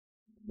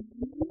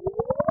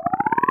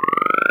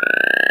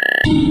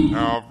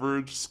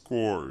Average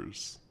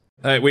scores.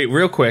 All right, wait,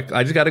 real quick.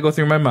 I just got to go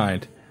through my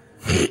mind.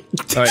 All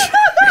right.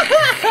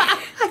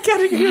 I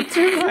gotta go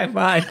through my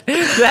mind.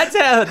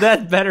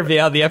 That better be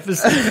how the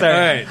episode starts. All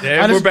right,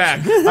 and we're back.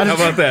 How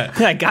about that?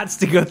 I got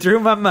to go through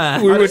my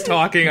mind. We were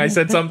talking. I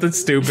said something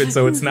stupid,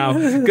 so it's now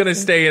gonna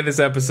stay in this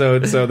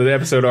episode. So the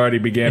episode already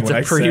began It's when a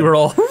I said.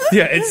 pre-roll.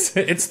 Yeah,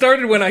 it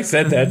started when I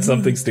said that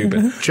something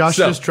stupid. Josh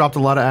So, just dropped a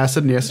lot of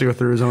acid and he has to go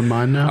through his own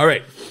mind now. all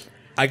right.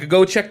 I could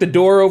go check the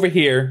door over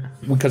here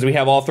because we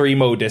have all 3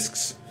 Mo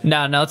discs,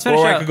 No, let's finish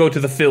or I out. could go to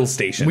the fill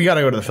station. We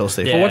gotta go to the fill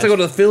station. Yeah. But once I go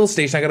to the fill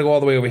station, I gotta go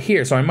all the way over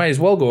here. So I might as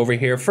well go over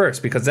here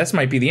first because this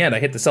might be the end. I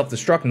hit the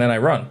self-destruct and then I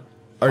run.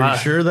 Are you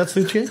sure that's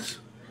the case?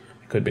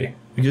 Could be.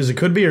 Because it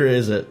could be, or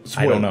is it?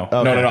 I don't know.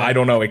 Okay. No, I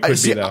don't know. It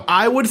could be though.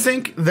 I would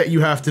think that you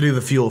have to do the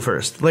fuel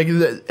first. Like,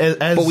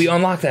 as But we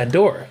unlock that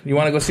door. You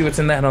want to go see what's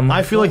in that unlock?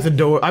 I feel like the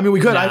door. I mean,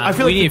 we could. I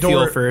feel we like need the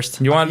door. fuel first.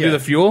 You want to do Yeah.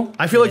 the fuel?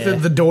 I feel like Yeah.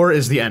 the door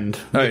is the end.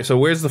 All right. So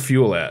where's the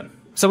fuel at?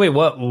 So wait,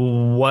 what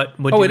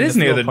would Oh, you it do is the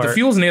near fuel the part?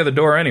 fuel's near the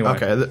door anyway.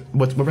 Okay.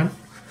 What Brandon?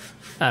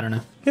 I don't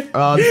know.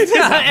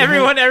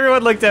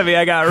 Everyone looked at me.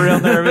 I got real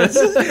nervous.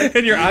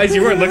 In your eyes,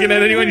 you weren't looking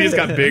at anyone. You just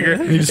got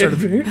bigger. He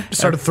just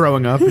started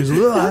throwing up. He's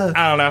like, "Ugh."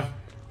 I don't know.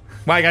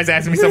 Why you guys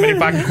asking me so many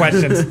fucking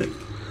questions?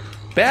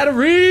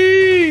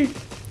 Battery.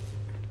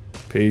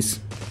 Peace.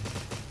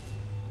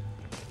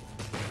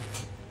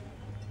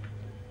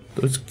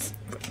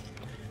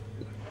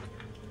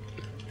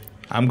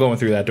 I'm going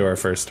through that door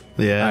first.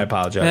 Yeah. I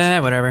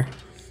apologize. Whatever.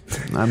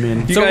 I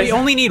mean, So guys- we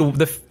only need we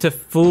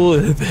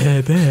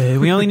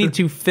only need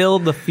to fill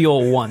the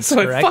fuel once,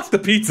 So correct? fuck the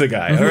pizza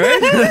guy. All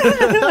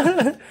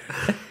right.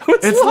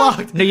 it's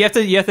locked. No, you have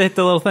to hit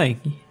the little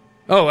thing.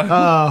 Oh.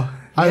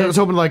 I was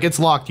hoping like it's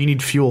locked. You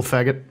need fuel,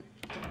 faggot.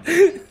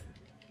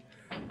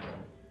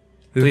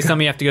 Please tell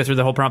me you have to go through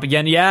the whole prompt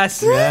again.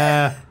 Yes.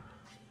 Yeah.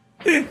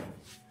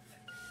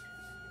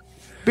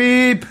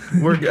 Beep.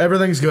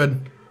 Everything's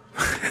good.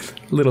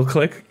 Little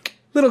click.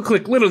 Little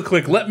click. Little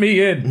click. Let me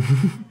in.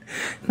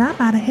 Not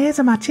by the hairs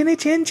of my chinny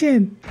chin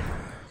chin.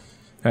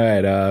 All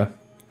right.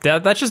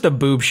 That's just a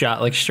boob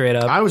shot, like straight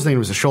up. I was thinking it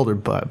was a shoulder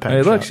pat.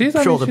 Hey, look. She's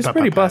shoulder she's pat-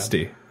 pretty pat-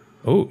 busty.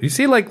 Oh, you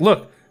see, like,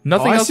 look.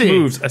 Nothing Oh, I else see.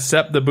 moves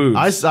except the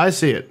boobs. I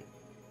see it.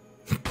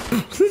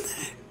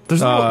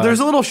 There's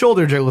a little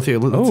shoulder jiggle too.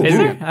 Oh, Is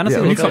there? I don't see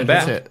when the you come shoulder.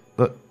 back. That's it.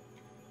 Look.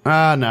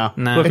 No. No.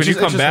 Look, when It's you just-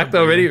 come it's just back, a-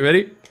 though,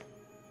 ready?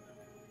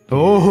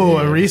 Oh,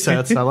 it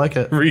resets. I like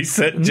it.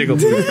 Reset, jiggle.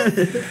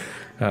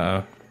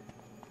 Uh-oh.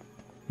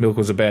 Milk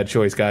was a bad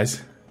choice,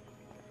 guys.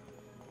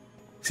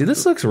 See,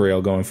 this looks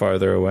real going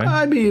farther away.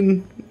 I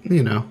mean,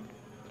 you know.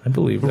 I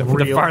believe that.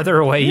 The farther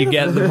away you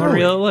get, the more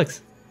real it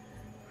looks.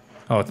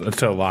 Oh,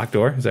 it's a locked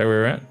door? Is that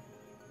where we're at?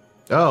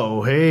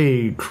 Oh,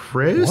 hey,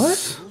 Chris.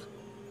 What?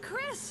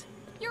 Chris,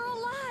 you're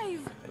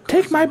alive.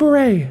 Take my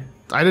beret.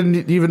 I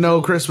didn't even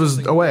know Chris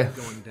was away.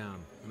 Going down,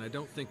 and I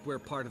don't think we're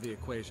part of the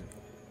equation.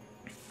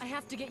 I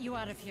have to get you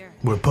out of here.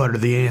 We're part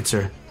of the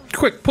answer.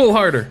 Quick, pull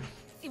harder.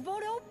 It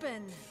won't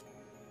open.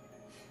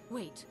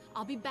 Wait,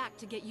 I'll be back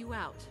to get you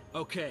out.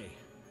 Okay,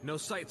 no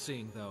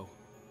sightseeing though.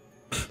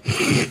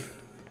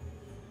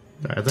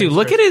 Dude,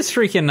 look at his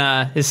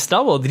freaking his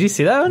stubble. Did you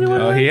see that?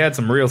 Anyone? Oh, he had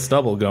some real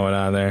stubble going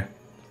on there.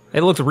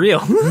 It looked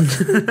real.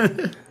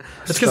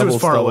 It's because it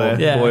was far away.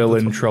 Yeah.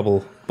 Boiling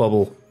trouble.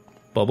 Bubble.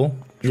 Trouble.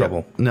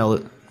 Yeah, nailed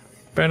it.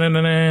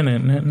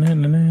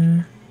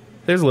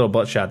 There's a little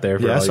butt shot there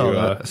for Yeah, I all saw you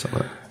that. I saw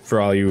that.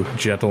 for all you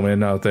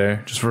gentlemen out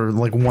there. Just for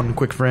like one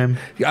quick frame.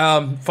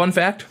 Fun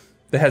fact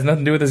that has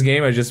nothing to do with this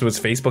game. I just was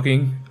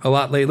Facebooking a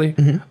lot lately.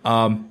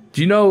 Mm-hmm.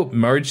 Do you know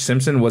Marge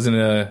Simpson wasn't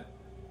a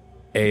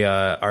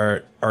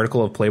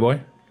article of Playboy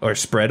or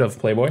spread of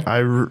Playboy?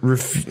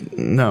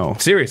 No.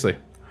 Seriously,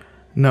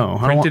 No.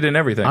 printed and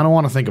everything. I don't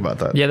want to think about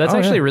that. Yeah, that's Oh,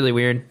 actually yeah. really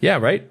weird. Yeah,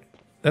 right.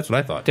 That's what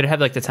I thought. Did it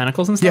have like the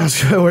tentacles and stuff?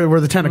 Yes,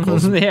 where the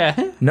tentacles. Yeah.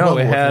 No, Well,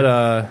 it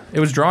had. It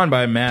was drawn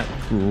by Matt.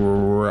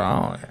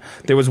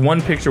 There was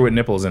one picture with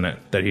nipples in it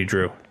that he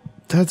drew.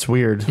 That's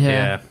weird.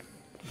 Yeah.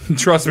 Yeah.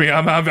 Trust me,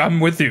 I'm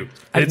with you.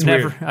 It's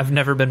weird. I've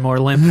never been more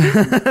limp.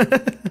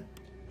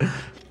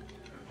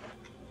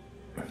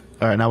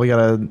 All right, now we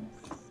gotta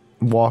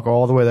walk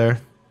all the way there.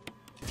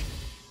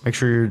 Make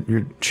sure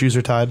your shoes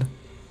are tied.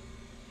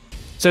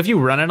 So if you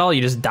run it all,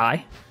 you just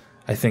die?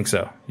 I think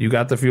so. You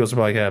got the fuel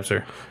supply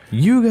capture.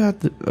 You got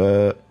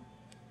the.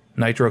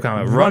 Nitro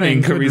comment.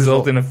 Running could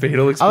result in a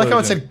fatal I explosion. like how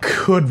it said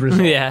could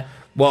result. Yeah.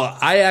 Well,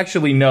 I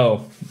actually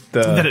know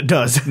That it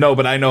does. No,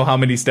 but I know how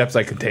many steps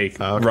I can take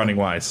Okay. running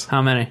wise.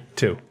 How many?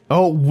 2.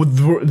 Oh,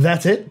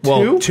 that's it?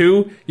 Well,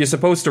 Two? 2. You're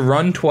supposed to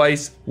run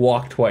twice,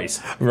 walk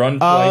twice. Run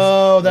twice.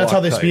 Oh, that's walk how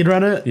they twice. speed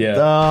run it? Yeah.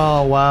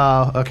 Oh,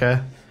 wow. Okay.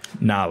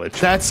 Knowledge.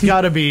 That's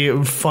gotta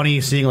be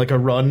funny seeing like a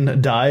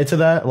run die to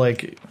that.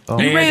 Like, oh,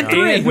 and, ran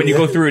 3. and when you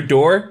go through a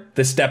door,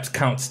 the steps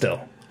count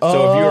still.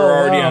 So if you were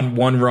already on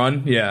one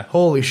run, yeah.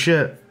 holy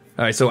shit.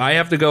 All right, so I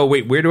have to go.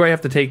 Wait, where do I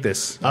have to take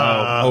this?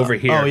 Over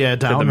here. Oh, yeah,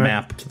 down to the right?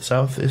 map. To the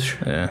south ish.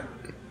 Yeah.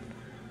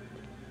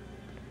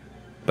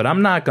 But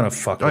I'm not gonna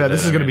fuck. Oh, with yeah,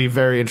 this it, is I gonna mean. be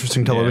very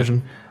interesting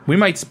television. We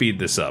might speed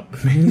this up.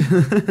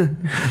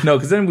 No,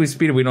 because then we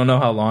speed it, we don't know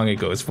how long it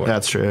goes for.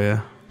 That's true,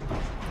 yeah.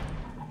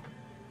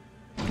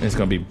 It's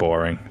going to be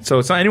boring. So,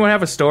 anyone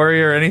have a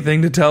story or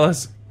anything to tell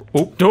us?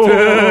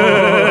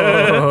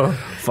 Oh.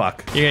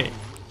 Fuck.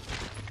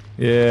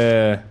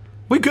 Yeah.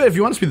 We could, if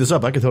you want to speed this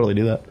up, I could totally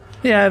do that.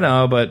 Yeah, I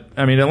know, but,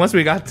 I mean, unless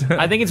we got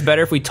to... I think it's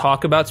better if we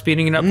talk about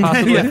speeding it up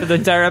possibly for the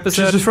entire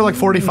episode. Just for like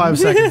 45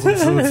 seconds,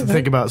 let's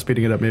think about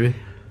speeding it up, maybe.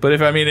 But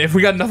if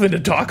we got nothing to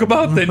talk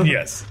about, then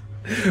yes.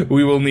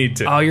 We will need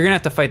to. Oh, you're going to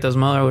have to fight those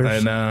motors. I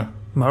know.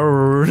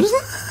 Motors.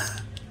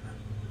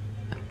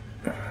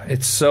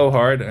 It's so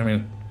hard. I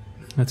mean...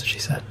 That's what she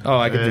said. Oh,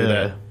 I could do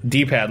that.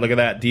 D-pad, look at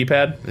that.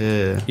 D-pad?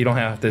 Yeah. You don't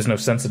have... There's no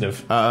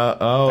sensitive.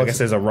 Oh. I guess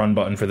there's a run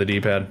button for the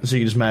D-pad. So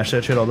you can just mash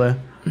that shit all day?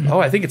 Oh,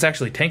 I think it's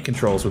actually tank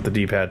controls with the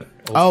D-pad.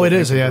 Oh, it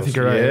is. Yeah, I think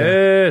you're right.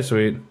 Yeah,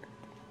 sweet.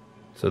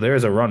 So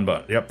there's a run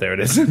button. Yep, there it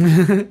is.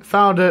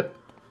 Found it.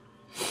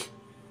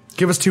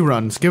 Give us 2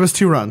 runs. Give us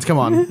 2 runs. Come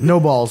on. No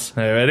balls.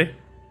 Are you ready?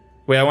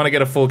 Wait, I want to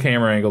get a full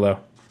camera angle, though.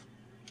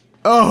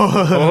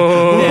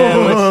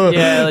 Oh.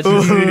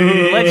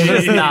 Let's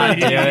just not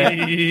do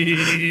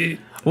it.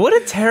 What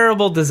a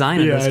terrible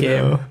design in this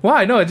game.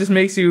 Why? No, it just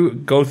makes you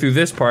go through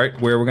this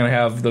part where we're going to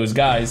have those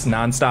guys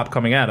nonstop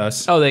coming at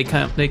us. Oh, they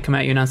come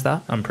at you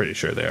nonstop? I'm pretty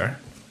sure they are.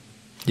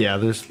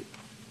 Yeah,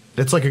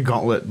 it's like a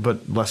gauntlet,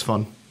 but less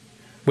fun.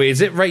 Wait,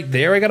 is it right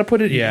there I got to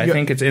put it? Yeah, I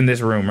think it's in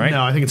this room, right?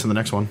 No, I think it's in the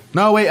next one.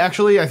 No, wait,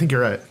 actually, I think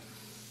you're right.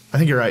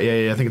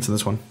 Yeah, I think it's in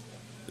this one.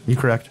 You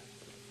correct.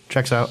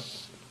 Checks out.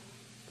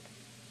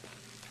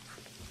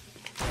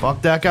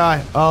 Fuck that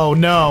guy. Oh,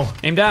 no.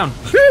 Aim down.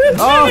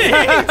 Oh.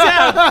 Aim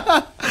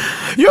down.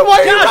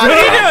 What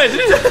are you doing?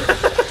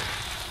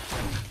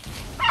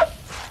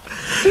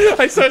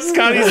 I saw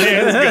Scotty's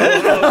hands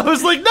go. I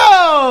was like,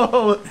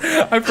 no!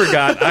 I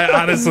forgot.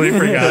 I honestly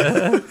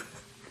forgot.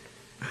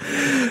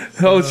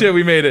 Oh, shit,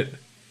 we made it.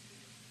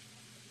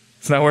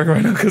 It's not working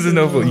right now because there's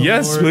no food.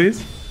 Yes, Lord.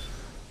 please.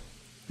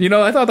 You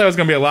know, I thought that was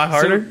going to be a lot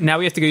harder. So now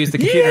we have to go use the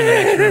computer in the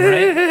next room,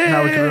 right?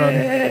 Now we can run.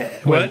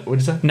 What?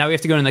 What'd you say? Now we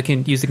have to go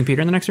and use the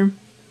computer in the next room?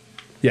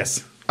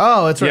 Yes.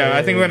 Oh, that's right. Yeah,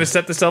 I think we're going to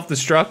set the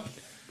self-destruct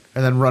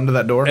And then run to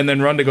that door? and then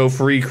run to go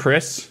free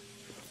Chris.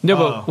 No,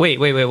 but wait,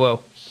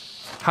 whoa.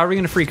 How are we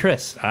going to free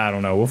Chris? I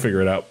don't know. We'll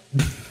figure it out.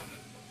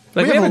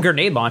 Like, we have a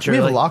grenade launcher. We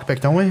have like, a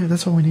lockpick, don't we?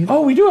 That's all we need.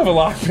 Oh, we do have a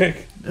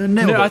lockpick.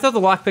 no, I thought the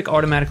lockpick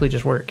automatically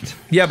just worked.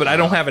 Yeah, but I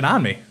don't have it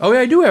on me. Oh, yeah,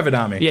 I do have it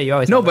on me. Yeah, you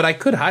always No, have but I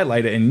could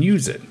highlight it and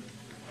use it.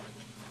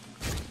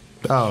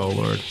 Oh,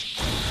 Lord.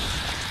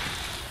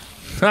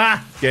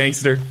 Ah,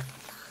 gangster.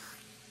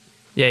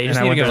 Yeah, you And just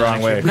I need went to go the to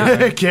wrong next way. room.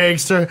 No,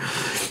 Gangster.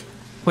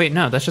 wait,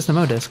 no, that's just the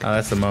Mo disc. Oh,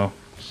 that's the Mo.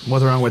 Went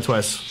the wrong way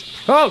twice.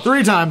 Oh,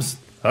 3 times.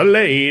 a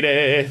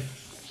lady.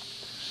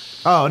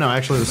 Oh, no,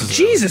 actually, this is...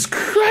 Jesus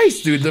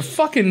Christ, dude. The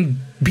fucking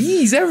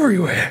bees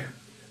everywhere.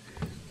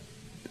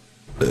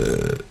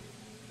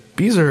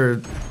 Bees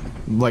are,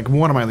 like,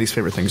 one of my least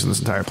favorite things on this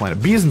entire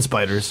planet. Bees and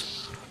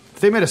spiders. If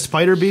they made a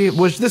spider bee,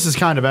 which this is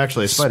kind of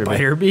actually a spider bee.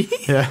 Spider bee?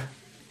 Yeah.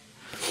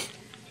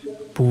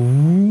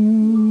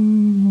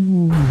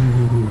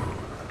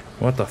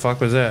 What the fuck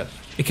was that?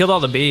 It killed all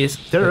the bees.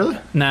 Did it really?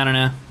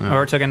 No.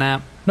 Or it took a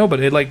nap. No, but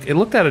it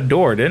looked at a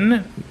door, didn't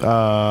it?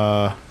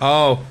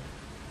 Oh.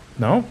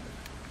 No?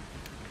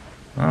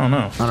 I don't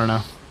know. I don't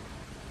know.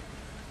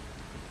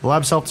 The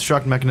lab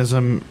self-destruct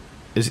mechanism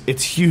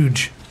it's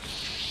huge.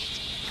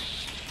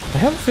 I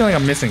have a feeling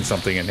I'm missing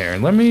something in here.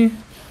 Let me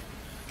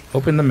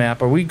open the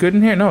map. Are we good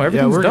in here? No,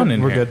 everything's we're done good.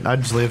 in We're here. good.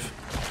 I'd just leave.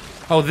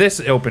 Oh, this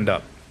opened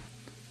up.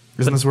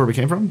 Isn't this where we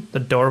came from? The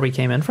door we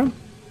came in from?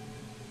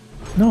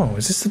 No,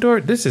 is this the door?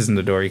 This isn't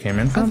the door you came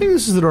in I from. think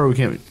this is the door we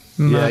came.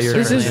 Yeah, you're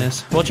This right.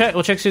 is. We'll check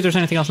see if there's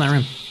anything else in that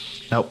room.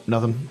 Nope,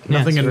 nothing. Yeah,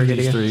 Nothing so in we're good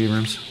these to go. 3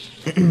 rooms.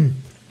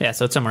 Yeah,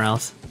 so it's somewhere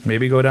else.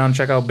 Maybe go down and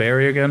check out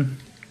Barry again.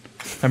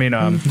 I mean,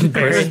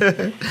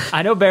 Chris.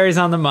 I know Barry's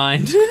on the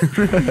mind.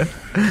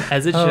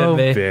 As it should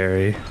be.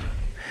 Barry.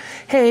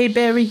 Hey,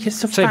 Barry, you're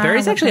so So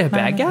Barry's actually a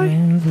bad guy?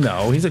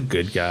 No, he's a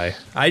good guy.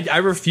 I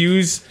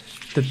refuse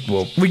to.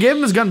 Well, We gave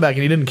him his gun back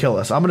and he didn't kill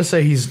us. I'm gonna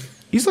say he's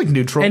like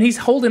neutral. and he's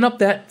holding up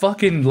that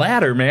fucking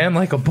ladder, man,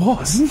 like a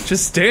boss,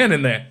 just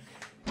standing there.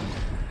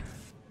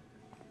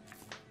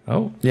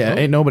 Oh, yeah,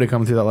 ain't nobody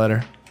coming through that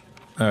ladder.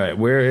 All right,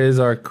 where is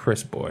our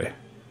Chris boy?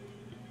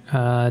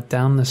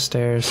 Down the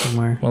stairs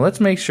somewhere. Well, let's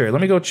make sure. Let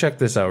me go check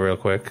this out real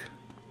quick.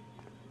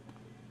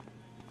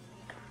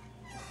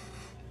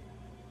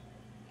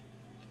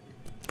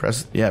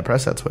 Press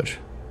that switch.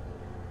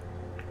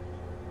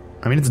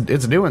 I mean,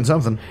 it's doing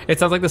something. It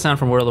sounds like the sound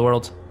from World of the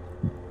Worlds.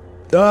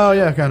 Oh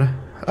yeah, kind of.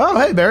 Oh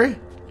hey Barry. You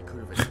could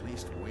have at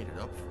least waited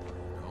up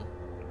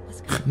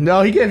for it,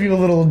 No, he gave you a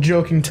little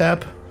joking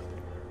tap.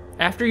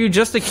 After you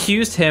just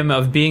accused him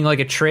of being like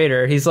a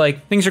traitor, he's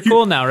like, things are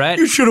cool now, right?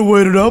 You should have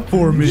waited up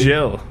for me.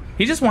 Jill.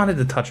 He just wanted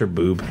to touch her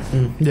boob.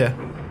 Yeah.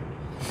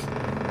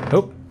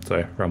 Oh,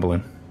 sorry,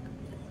 rumbling.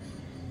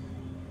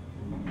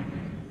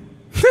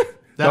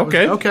 That was-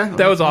 Okay. okay.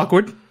 That was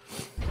awkward.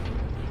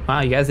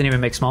 Wow, you guys didn't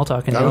even make small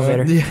talk in the That was-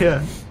 elevator.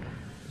 Yeah.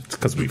 It's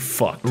because we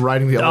fucked.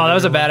 Riding the. Oh, that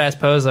was a badass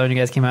pose though when you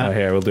guys came out. Oh,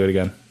 here, we'll do it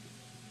again.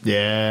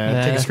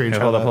 Yeah, take a Here,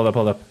 screenshot.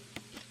 hold up.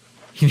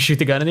 You can shoot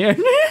the gun in the air.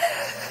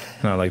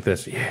 No, like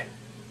this. Yeah.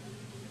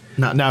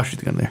 Now shoot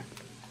the gun there.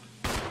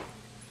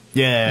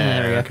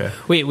 Yeah, There we go. okay.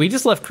 Wait, we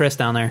just left Chris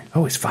down there.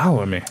 Oh, he's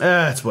following me.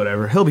 It's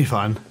whatever. He'll be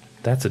fine.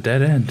 That's a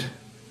dead end.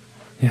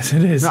 Yes,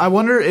 it is. Now, I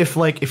wonder if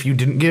you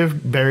didn't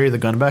give Barry the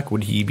gun back,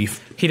 would he be?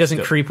 He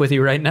doesn't creep with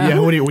you right now. Yeah,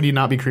 would he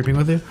not be creeping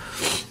with you?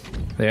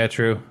 Yeah,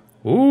 true.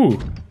 Ooh.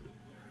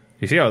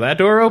 You see how that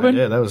door opened?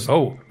 Yeah, that was.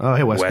 Oh,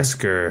 hey, Wesker.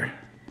 Wesker.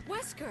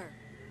 Wesker.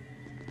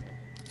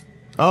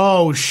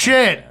 Oh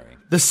shit!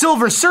 The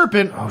Silver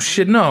Serpent. Oh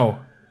shit, no.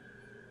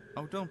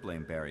 Oh, don't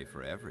blame Barry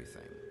for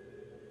everything.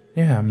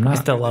 Yeah, I'm I not.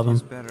 still love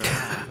His him. better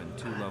half and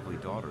 2 lovely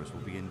daughters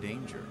will be in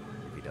danger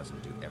if he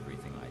doesn't do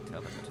everything I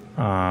tell him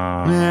to.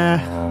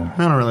 I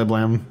don't really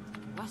blame him.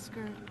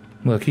 Wesker.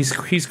 Look,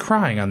 he's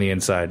crying on the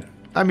inside.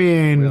 I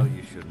mean, Well,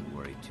 you shouldn't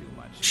worry too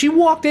much. She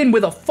walked in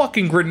with a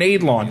fucking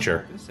grenade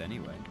launcher. This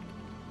anyway.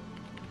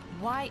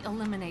 Why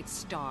eliminate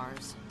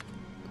stars?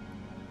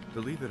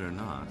 Believe it or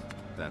not,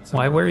 that's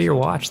Why wear your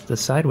watch the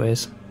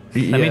sideways? That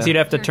yeah. means you'd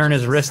have to turn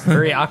his wrist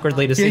very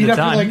awkwardly to see you'd the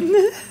have to, time.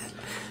 like-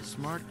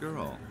 smart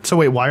girl. So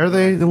wait, why are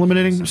they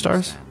eliminating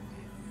stars?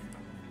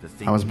 The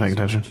things I wasn't paying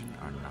attention.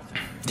 are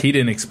nothing. He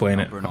didn't explain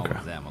I'll it. burn all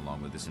of them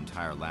along with this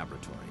entire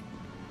laboratory.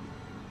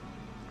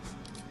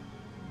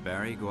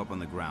 Barry, go up on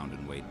the ground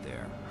and wait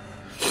there.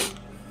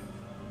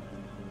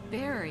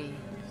 Barry.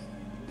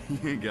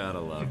 You gotta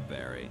love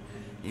Barry.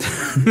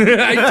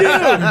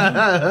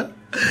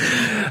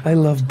 I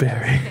love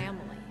Barry.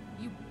 Family.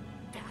 You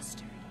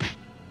bastard.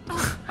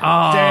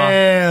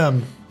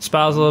 Damn.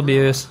 Spousal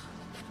abuse.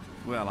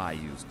 Well, I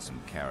used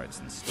some carrots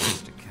and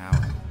sticks to cow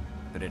him,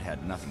 but it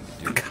had nothing to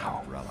do with the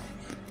umbrella.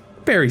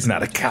 Barry's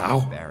not a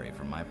cow. Barry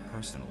from my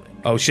personal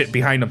income. Oh shit,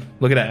 behind him.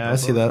 Look at that. Yeah, I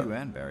see Both that. you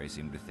and Barry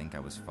seemed to think I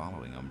was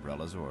following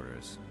Umbrella's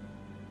orders.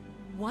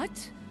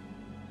 What?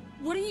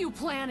 What are you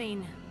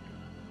planning?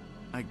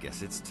 I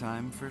guess it's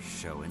time for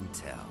show and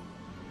tell.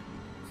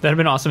 That'd have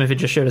been awesome if it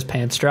just showed his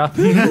pants drop.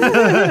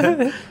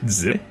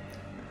 Zip.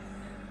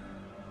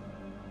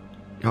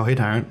 Oh, hey,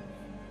 Tyrant.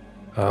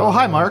 Oh,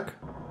 hi, Mark.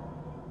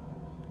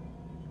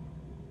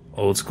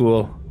 Old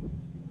school.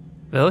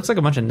 It looks like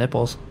a bunch of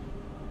nipples.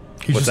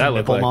 He's What's just that a look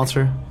nipple like?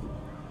 monster.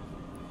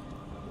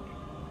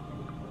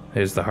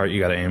 Here's the heart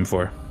you gotta aim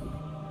for.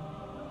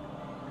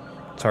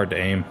 It's hard to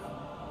aim.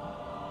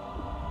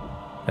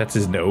 That's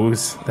his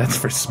nose. That's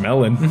for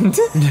smelling.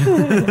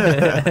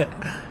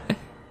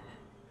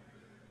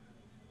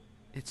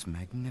 It's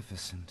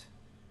magnificent.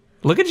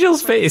 Look at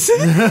Jill's face.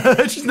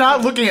 She's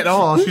not looking at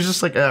all. She's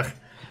just like, ugh.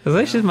 It's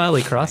like she's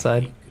mildly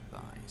cross-eyed.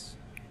 Goodbyes.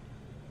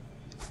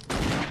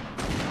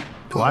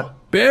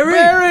 What? Barry!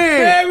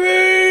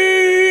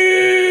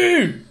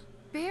 Barry!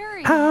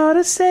 Barry. How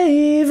to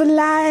save a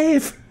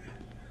life.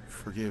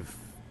 Forgive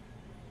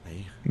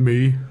me.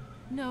 Me?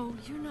 No,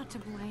 you're not to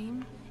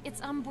blame.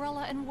 It's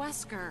Umbrella and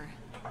Wesker.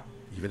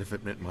 Even if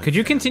it meant my Could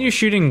you family continue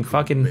shooting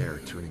fucking... bear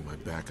turning my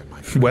back on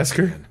my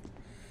Wesker? again.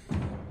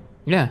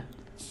 Yeah.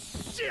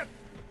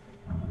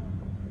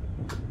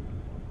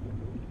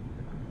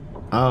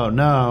 Oh,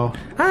 no.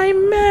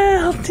 I'm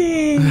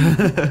melting.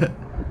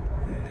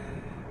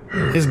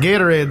 His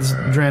Gatorade's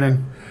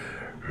draining.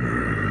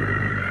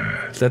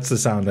 That's the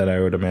sound that I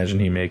would imagine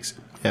he makes.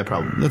 Yeah,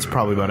 probably. That's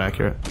probably about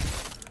accurate.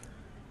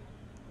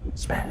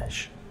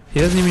 Smash. He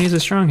doesn't even use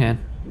his strong hand.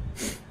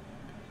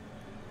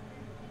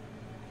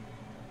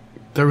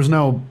 There was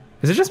no...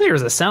 Is it just me or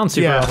is the sound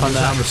super off on the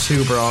that? sound was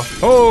super off.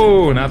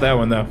 Oh, not that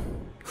one though.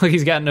 Look,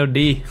 he's got no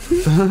D.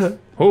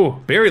 Oh,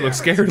 Barry looks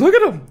scared. Look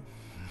at him.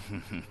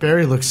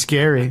 Barry looks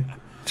scary.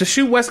 Just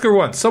shoot Wesker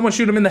once. Someone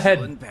shoot him in the Jill head.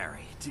 and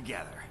Barry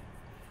together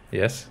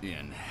Yes.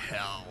 in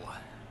hell.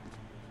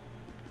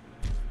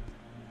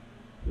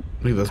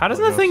 Look at this How does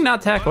poor that thing ghost.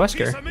 not attack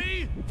Wesker? Look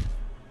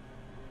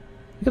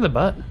at the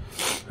butt.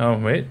 Oh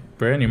wait,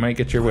 Brandon, you might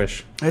get your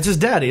wish. It's his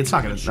daddy. It's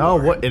not gonna...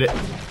 Oh, what?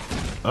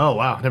 Oh,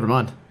 wow. Never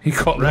mind. He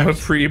called him a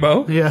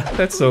primo. Yeah.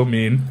 That's so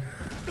mean.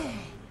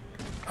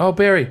 Oh,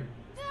 Barry.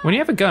 When you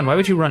have a gun, why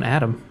would you run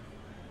at him?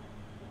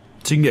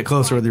 So you can get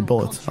closer with your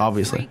bullets,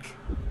 obviously.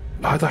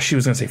 Oh, I thought she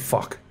was gonna say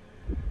fuck.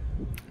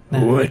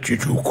 What did you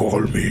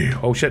call me?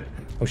 Oh shit.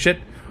 Oh shit.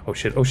 Oh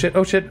shit. Oh shit.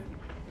 Oh shit.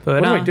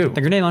 Put What do I on do?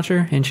 the grenade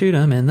launcher and shoot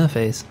him in the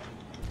face.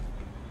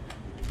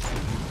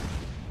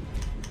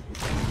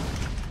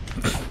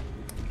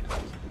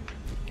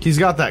 He's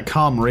got that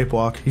calm rape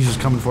walk. He's just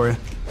coming for you.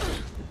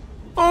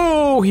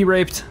 Oh, he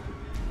raped.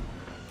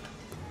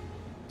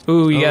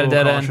 Ooh, you got a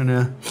dead caution,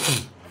 end. Yeah.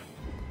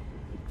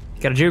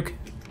 You got a juke.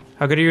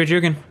 How good are you at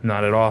juking?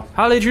 Not at all.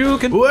 Holly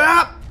juking.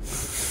 Whap!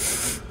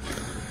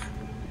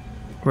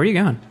 Where are you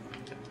going?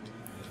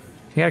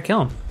 You gotta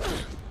kill him.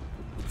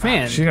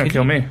 Man, She's gonna could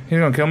kill you- me. He's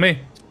gonna kill me.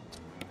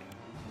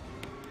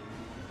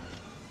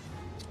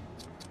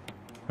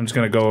 I'm just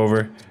gonna go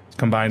over,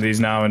 combine these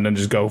now, and then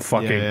just go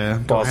fucking Yeah,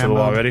 go balls to the ham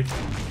wall on. already.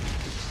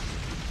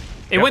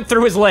 It went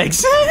through his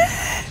legs.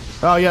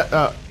 Oh,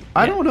 yeah.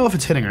 I don't know if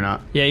it's hitting or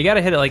not. Yeah, you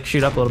gotta hit it like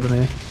shoot up a little bit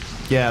maybe.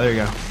 Yeah, there you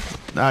go.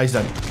 Ah, he's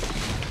dead.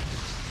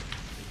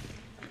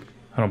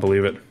 I don't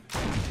believe it.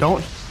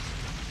 Don't.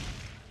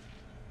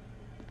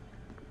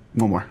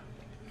 One more.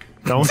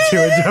 Don't do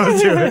it. Don't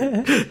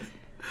do it.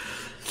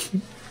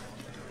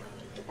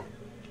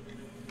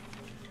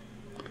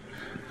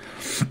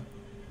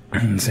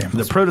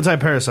 The prototype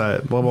parasite.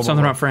 Blah, blah, blah,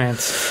 Something blah. about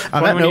France.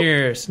 On that 21 note-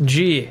 years.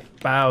 G.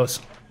 Bows.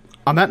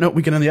 On that note,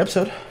 we can end the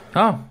episode.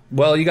 Oh,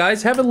 well, you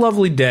guys have a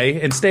lovely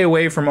day and stay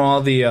away from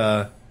all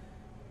the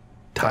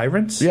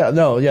tyrants. Yeah,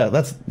 no, yeah,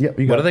 that's... Yeah,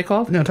 you got What it. are they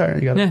called? No,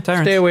 tyrant, you got Yeah, it.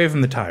 tyrants. Stay away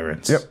from the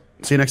tyrants. Yep.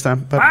 See you next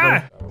time. Bye.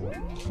 Ah!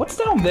 What's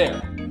down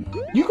there?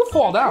 You could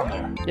fall down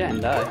there. Yeah,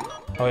 and die.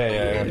 Oh,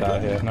 yeah,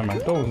 never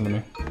mind. Don't listen to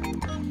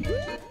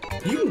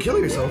me. You can kill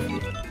yourself.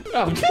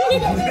 Oh,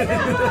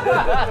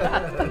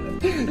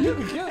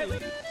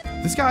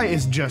 This guy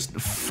is just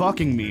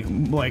fucking me,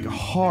 like,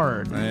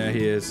 hard. yeah,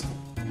 he is.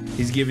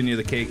 He's giving you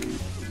the cake.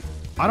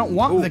 I don't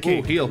want the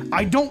cake. Heal.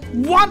 I don't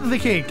want the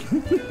cake.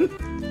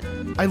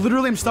 I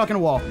literally am stuck in a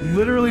wall.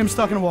 Literally am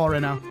stuck in a wall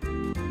right now.